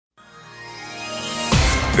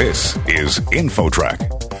This is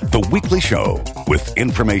InfoTrack, the weekly show with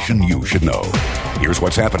information you should know. Here's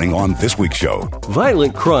what's happening on this week's show.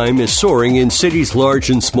 Violent crime is soaring in cities large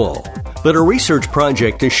and small. But a research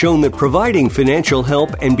project has shown that providing financial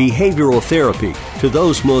help and behavioral therapy to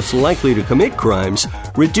those most likely to commit crimes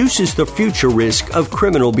reduces the future risk of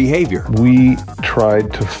criminal behavior. We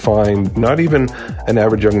tried to find not even an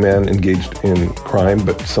average young man engaged in crime,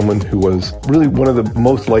 but someone who was really one of the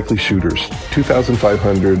most likely shooters.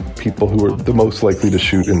 2,500 people who were the most likely to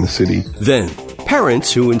shoot in the city. Then,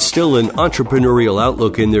 parents who instill an entrepreneurial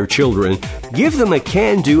outlook in their children give them a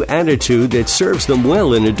can-do attitude that serves them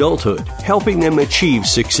well in adulthood, helping them achieve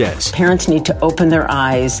success. Parents need to open their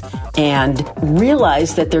eyes and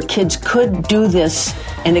realize that their kids could do this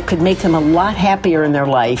and it could make them a lot happier in their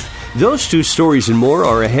life. Those two stories and more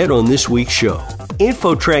are ahead on this week's show.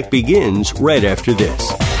 InfoTrack begins right after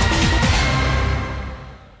this.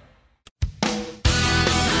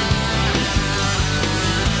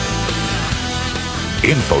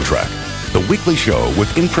 InfoTrack, the weekly show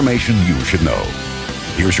with information you should know.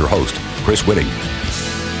 Here's your host, Chris Whitting.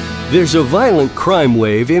 There's a violent crime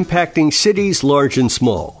wave impacting cities large and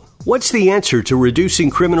small. What's the answer to reducing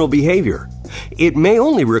criminal behavior? It may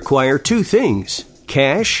only require two things: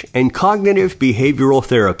 cash and cognitive behavioral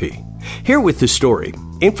therapy. Here with the story,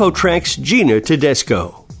 InfoTrack's Gina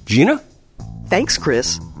Tedesco. Gina? Thanks,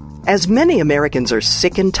 Chris. As many Americans are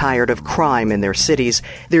sick and tired of crime in their cities,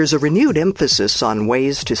 there's a renewed emphasis on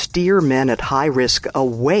ways to steer men at high risk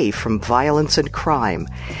away from violence and crime.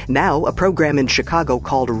 Now, a program in Chicago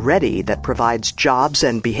called READY that provides jobs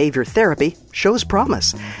and behavior therapy shows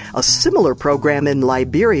promise. A similar program in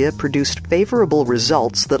Liberia produced favorable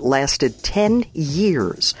results that lasted 10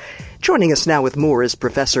 years. Joining us now with more is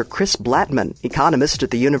Professor Chris Blattman, economist at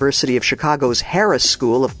the University of Chicago's Harris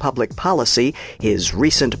School of Public Policy. His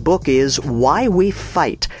recent book is Why We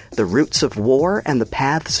Fight: The Roots of War and the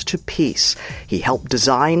Paths to Peace. He helped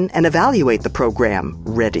design and evaluate the program,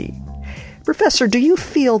 READY. Professor, do you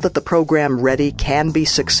feel that the program READY can be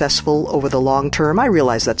successful over the long term? I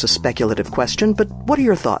realize that's a speculative question, but what are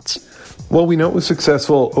your thoughts? Well, we know it was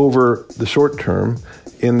successful over the short term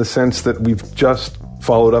in the sense that we've just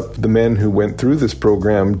followed up the men who went through this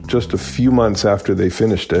program just a few months after they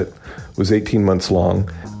finished it. It was 18 months long.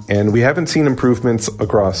 And we haven't seen improvements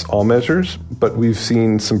across all measures, but we've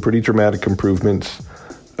seen some pretty dramatic improvements.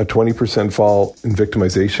 A 20% fall in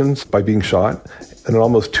victimizations by being shot, and an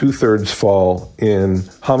almost 2/3 fall in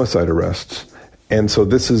homicide arrests. And so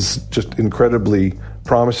this is just incredibly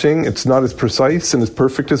promising. It's not as precise and as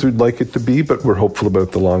perfect as we'd like it to be, but we're hopeful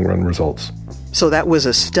about the long-run results. So that was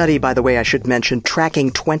a study, by the way, I should mention,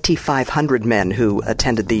 tracking 2,500 men who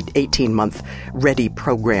attended the 18-month READY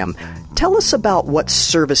program. Tell us about what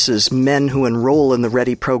services men who enroll in the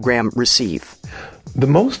READY program receive. The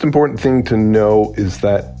most important thing to know is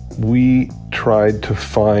that we tried to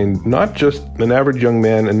find not just an average young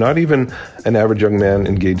man, and not even an average young man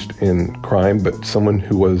engaged in crime, but someone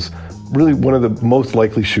who was really one of the most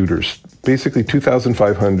likely shooters. Basically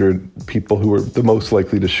 2,500 people who were the most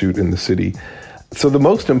likely to shoot in the city. So the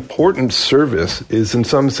most important service is, in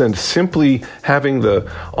some sense, simply having the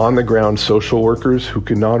on-the-ground social workers who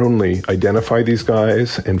can not only identify these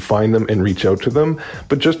guys and find them and reach out to them,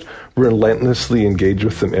 but just relentlessly engage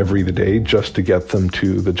with them every day just to get them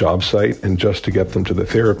to the job site and just to get them to the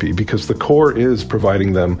therapy. Because the core is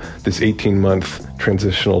providing them this 18-month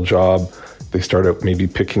transitional job. They start out maybe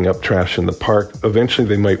picking up trash in the park. Eventually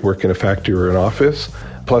they might work in a factory or an office.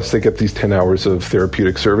 Plus, they get these 10 hours of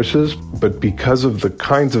therapeutic services. But because of the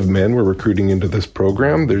kinds of men we're recruiting into this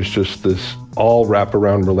program, there's just this all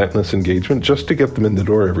wraparound relentless engagement just to get them in the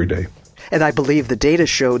door every day. And I believe the data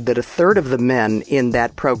showed that 1/3 of the men in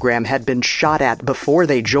that program had been shot at before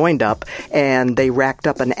they joined up, and they racked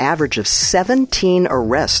up an average of 17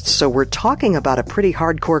 arrests. So we're talking about a pretty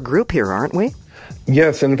hardcore group here, aren't we?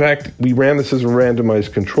 Yes, in fact, we ran this as a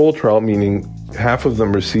randomized control trial, meaning half of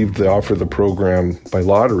them received the offer of the program by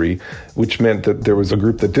lottery, which meant that there was a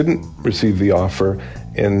group that didn't receive the offer.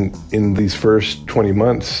 And in these first 20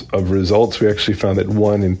 months of results, we actually found that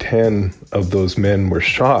 1 in 10 of those men were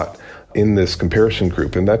shot in this comparison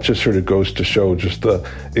group. And that just sort of goes to show just the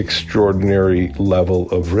extraordinary level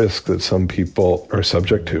of risk that some people are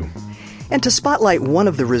subject to. And to spotlight one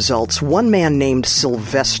of the results, one man named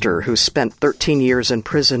Sylvester, who spent 13 years in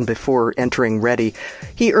prison before entering READY,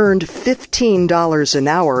 he earned $15 an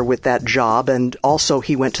hour with that job, and also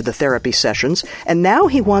he went to the therapy sessions, and now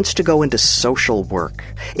he wants to go into social work.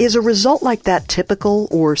 Is a result like that typical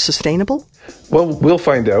or sustainable? Well, we'll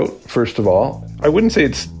find out, first of all. I wouldn't say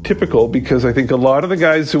it's typical because I think a lot of the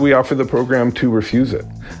guys who we offer the program to refuse it.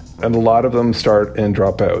 And a lot of them start and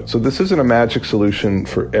drop out. So this isn't a magic solution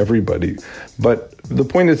for everybody. But the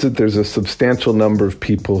point is that there's a substantial number of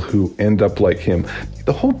people who end up like him.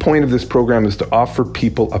 The whole point of this program is to offer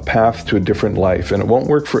people a path to a different life. And it won't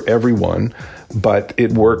work for everyone, but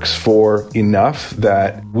it works for enough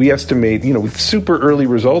that we estimate, with super early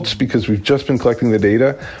results, because we've just been collecting the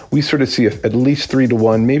data, we sort of see at least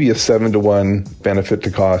 3-to-1, maybe a 7-to-1 benefit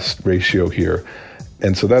to cost ratio here.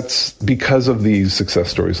 And so that's because of these success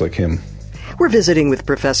stories like him. We're visiting with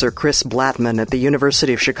Professor Chris Blattman at the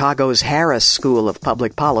University of Chicago's Harris School of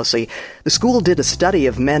Public Policy. The school did a study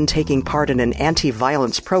of men taking part in an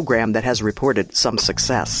anti-violence program that has reported some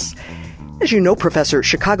success. As you know, Professor,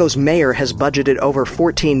 Chicago's mayor has budgeted over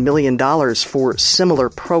 $14 million for similar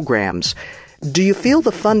programs. Do you feel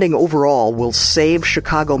the funding overall will save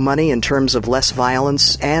Chicago money in terms of less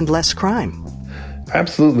violence and less crime?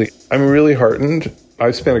 Absolutely. I'm really heartened.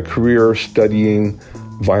 I've spent a career studying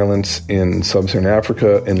violence in sub-Saharan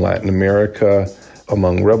Africa, in Latin America,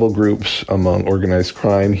 among rebel groups, among organized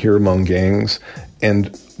crime, here among gangs. And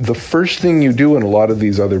the first thing you do in a lot of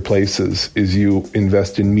these other places is you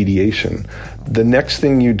invest in mediation. The next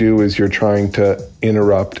thing you do is you're trying to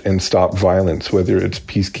interrupt and stop violence, whether it's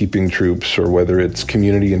peacekeeping troops or whether it's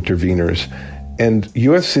community interveners. And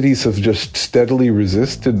U.S. cities have just steadily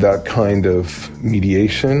resisted that kind of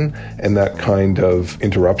mediation and that kind of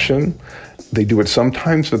interruption. They do it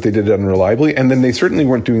sometimes, but they did it unreliably. And then they certainly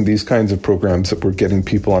weren't doing these kinds of programs that were getting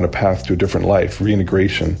people on a path to a different life,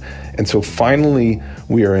 reintegration. And so finally,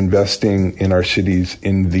 we are investing in our cities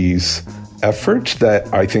in these efforts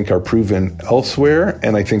that I think are proven elsewhere,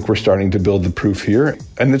 and I think we're starting to build the proof here.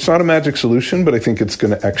 And it's not a magic solution, but I think it's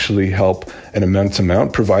going to actually help an immense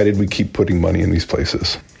amount, provided we keep putting money in these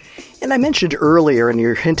places. And I mentioned earlier, and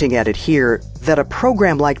you're hinting at it here, that a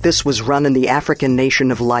program like this was run in the African nation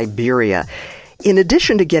of Liberia. In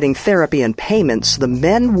addition to getting therapy and payments, the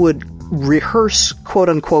men would rehearse,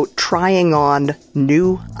 quote-unquote, trying on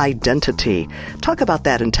new identity. Talk about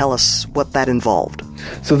that and tell us what that involved.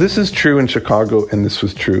 So this is true in Chicago, and this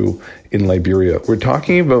was true in Liberia. We're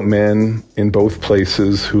talking about men in both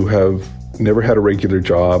places who have never had a regular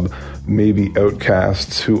job, maybe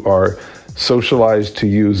outcasts, who are socialized to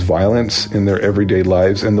use violence in their everyday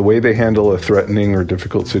lives. And the way they handle a threatening or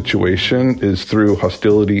difficult situation is through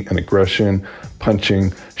hostility and aggression,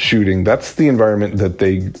 punching, shooting. That's the environment that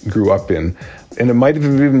they grew up in. And it might have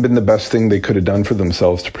even been the best thing they could have done for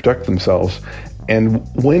themselves to protect themselves. And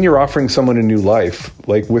when you're offering someone a new life,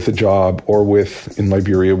 like with a job or in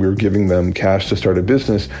Liberia, we were giving them cash to start a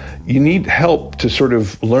business, you need help to sort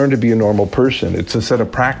of learn to be a normal person. It's a set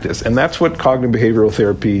of practice. And that's what cognitive behavioral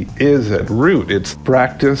therapy is at root. It's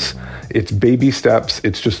practice, it's baby steps,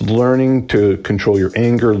 it's just learning to control your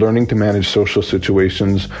anger, learning to manage social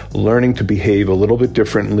situations, learning to behave a little bit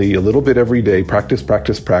differently, a little bit every day, practice,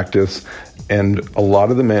 practice, practice. And a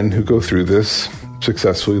lot of the men who go through this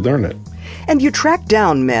successfully learn it. And you tracked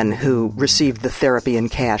down men who received the therapy in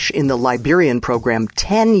cash in the Liberian program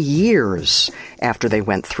 10 years after they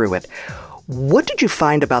went through it. What did you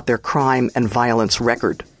find about their crime and violence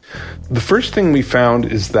record? The first thing we found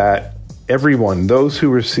is that everyone, those who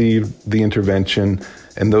received the intervention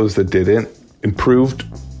and those that didn't, improved.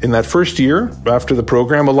 In that first year after the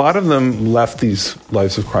program, a lot of them left these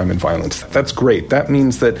lives of crime and violence. That's great. That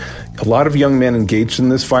means that a lot of young men engaged in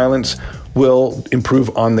this violence will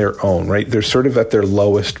improve on their own, right? They're sort of at their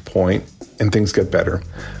lowest point and things get better,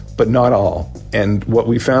 but not all. And what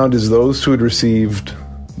we found is those who had received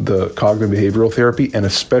the cognitive behavioral therapy, and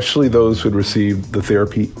especially those who had received the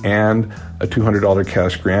therapy and a $200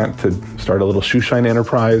 cash grant to start a little shoeshine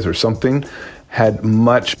enterprise or something, had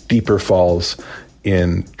much deeper falls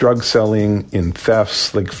in drug selling, in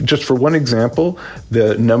thefts. Like, just for one example,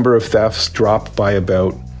 the number of thefts dropped by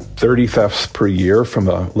about 30 thefts per year from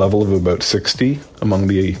a level of about 60 among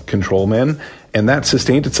the control men, and that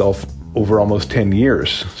sustained itself over almost 10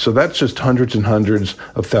 years. So that's just hundreds and hundreds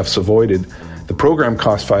of thefts avoided. The program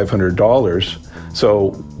cost $500,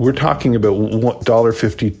 so we're talking about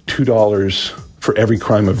 $1.50, $2 for every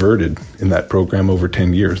crime averted in that program over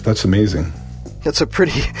 10 years. That's amazing. That's a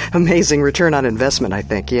pretty amazing return on investment, I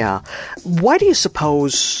think, yeah. Why do you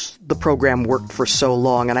suppose the program worked for so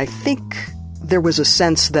long? And I think there was a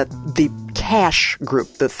sense that the cash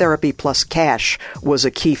group, the therapy plus cash, was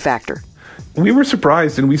a key factor. We were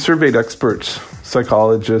surprised, and we surveyed experts,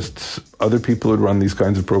 psychologists, other people who'd run these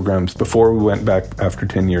kinds of programs before we went back after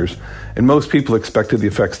 10 years. And most people expected the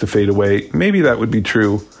effects to fade away. Maybe that would be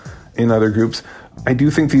true in other groups. I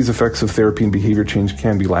do think these effects of therapy and behavior change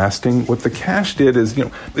can be lasting. What the cash did is,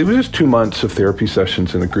 it was just 2 months of therapy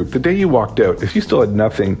sessions in a group. The day you walked out, if you still had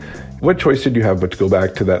nothing, what choice did you have but to go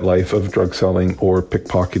back to that life of drug selling or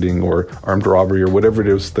pickpocketing or armed robbery or whatever it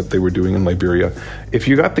is that they were doing in Liberia? If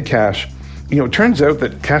you got the cash, it turns out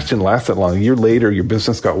that cash didn't last that long. A year later, your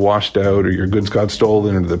business got washed out or your goods got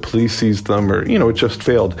stolen or the police seized them or, it just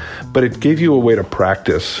failed. But it gave you a way to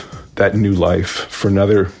practice that new life for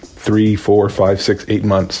another 3, 4, 5, 6, 8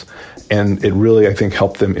 months. And it really, I think,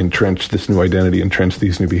 helped them entrench this new identity, entrench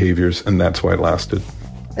these new behaviors, and that's why it lasted.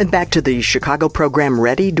 And back to the Chicago program,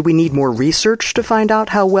 Ready, do we need more research to find out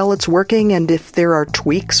how well it's working and if there are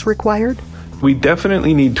tweaks required? We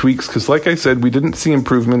definitely need tweaks because, like I said, we didn't see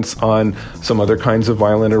improvements on some other kinds of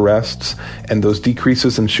violent arrests, and those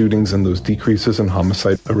decreases in shootings and those decreases in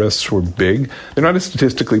homicide arrests were big. They're not as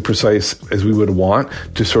statistically precise as we would want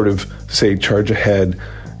to sort of say, charge ahead,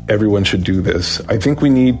 everyone should do this. I think we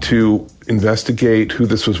need to investigate who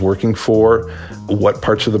this was working for, what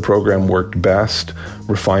parts of the program worked best,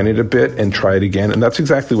 refine it a bit, and try it again. And that's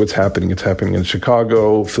exactly what's happening. It's happening in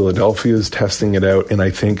Chicago. Philadelphia is testing it out. And I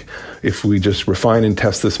think if we just refine and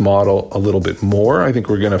test this model a little bit more, I think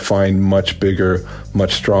we're going to find much bigger,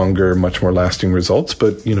 much stronger, much more lasting results.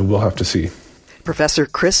 But, we'll have to see. Professor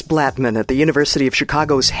Chris Blattman at the University of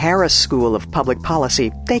Chicago's Harris School of Public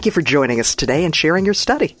Policy, thank you for joining us today and sharing your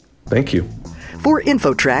study. Thank you. For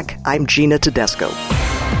InfoTrack, I'm Gina Tedesco.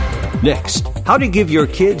 Next, how to give your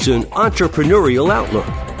kids an entrepreneurial outlook.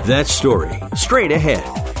 That story, straight ahead.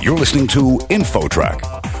 You're listening to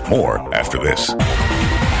InfoTrack. More after this.